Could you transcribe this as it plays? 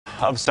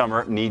of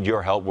summer need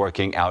your help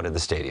working out at the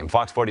stadium.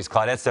 Fox 40's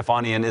Claudette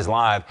Stafanian is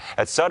live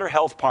at Sutter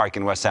Health Park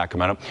in West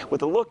Sacramento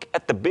with a look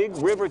at the Big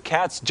River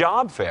Cats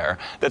job fair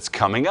that's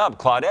coming up.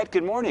 Claudette,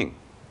 good morning.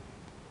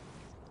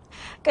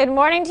 Good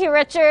morning to you,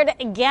 Richard.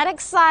 Get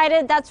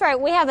excited. That's right.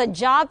 We have a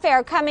job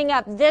fair coming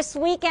up this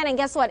weekend. And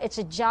guess what? It's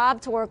a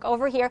job to work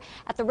over here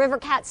at the River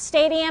Cats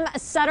Stadium,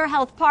 Sutter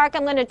Health Park.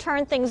 I'm going to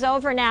turn things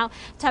over now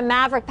to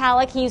Maverick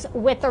Palak. He's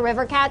with the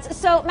River Cats.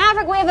 So,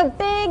 Maverick, we have a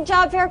big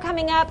job fair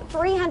coming up,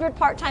 300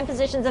 part-time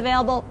positions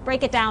available.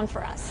 Break it down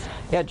for us.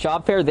 Yeah,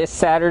 job fair this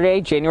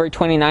Saturday, January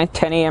 29th,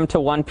 10 a.m.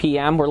 to 1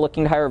 p.m. We're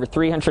looking to hire over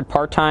 300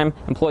 part-time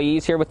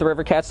employees here with the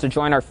River Cats to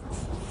join our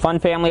fun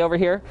family over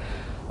here.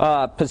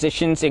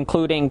 Positions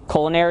including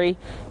culinary,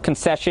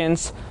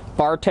 concessions,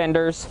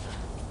 bartenders,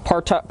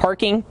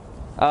 parking,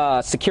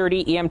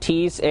 security,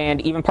 EMTs, and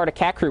even part of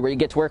cat crew where you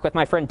get to work with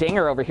my friend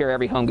Dinger over here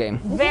every home game.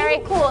 Very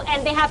cool.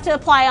 And they have to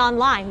apply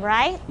online,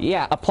 right?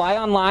 Yeah, apply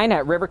online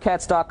at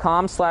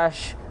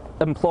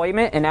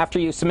rivercats.com/employment, and after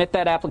you submit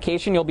that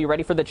application, you'll be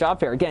ready for the job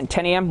fair. Again,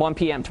 10 a.m., 1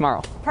 p.m.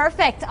 tomorrow.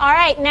 Perfect. All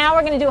right, now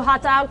we're going to do a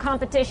hot dog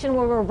competition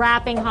where we're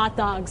wrapping hot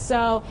dogs.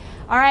 So,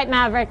 all right,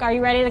 Maverick, are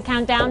you ready to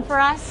count down for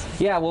us?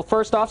 Yeah, well,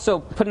 first off, so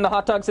putting the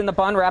hot dogs in the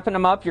bun, wrapping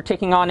them up, you're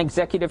taking on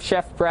Executive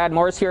Chef Brad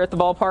Morris here at the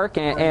ballpark,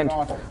 and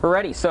we're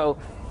ready. So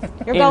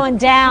you're going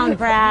down,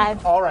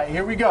 Brad. All right,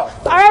 here we go. All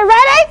right,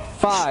 ready?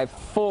 5,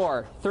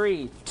 4,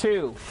 3,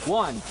 2,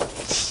 1.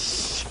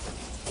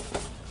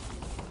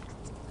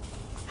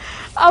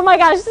 Oh my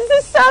gosh, this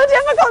is so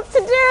difficult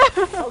to do.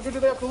 How good do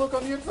they have to look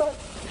on the inside?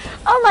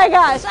 Oh my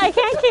gosh, I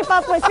can't keep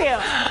up with you.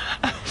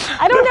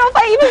 I don't know if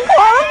I even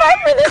qualify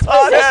for this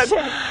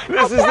position.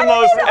 This is the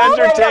most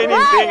entertaining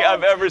thing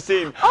I've ever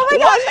seen. Oh my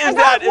gosh, what is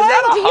that? Is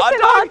that a hot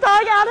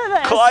dog out of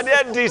this?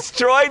 Claudette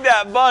destroyed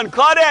that bun.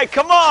 Claudette,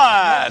 come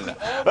on.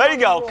 There you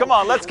go. Come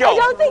on, let's go. I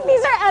don't think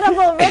these are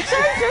edible,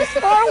 Richard. Just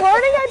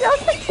forewarning, I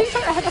don't think these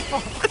are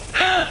edible.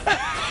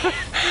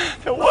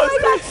 It wasn't. Oh my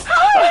gosh,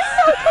 how are you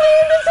so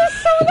clean? This is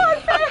so not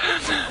fair.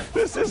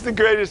 This is the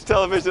greatest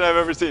television I've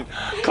ever seen.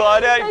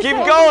 Claudette, keep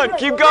going,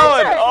 keep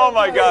going. Oh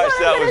my gosh,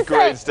 that was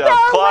great stuff.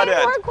 Claudette. There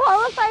are more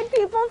qualified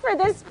people for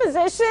this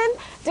position.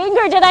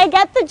 Dinger, did I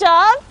get the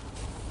job?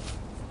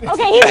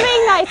 Okay, he's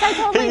being nice. I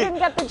totally didn't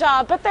get the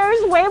job, but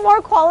there's way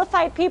more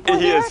qualified people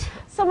here.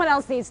 Someone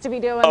else needs to be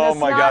doing this, oh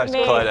my gosh,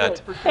 me.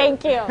 Claudette.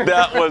 Thank you.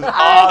 That was awesome.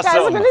 All right, guys,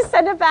 I'm going to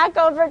send it back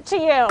over to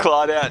you.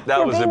 Claudette,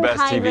 that was the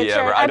best TV Richard.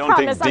 ever. I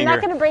promise I'm not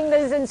going to bring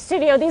these in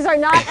studio. These are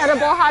not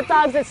edible hot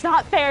dogs. It's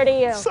not fair to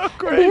you. So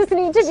great. These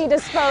need to be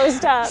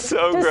disposed of.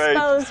 So great.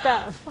 Disposed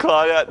of.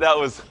 Claudette, that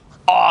was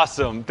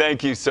awesome.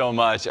 Thank you so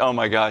much. Oh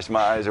my gosh,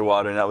 my eyes are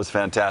watering. That was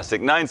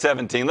fantastic.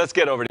 9:17. Let's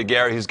get over to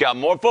Gary, who's got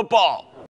more football.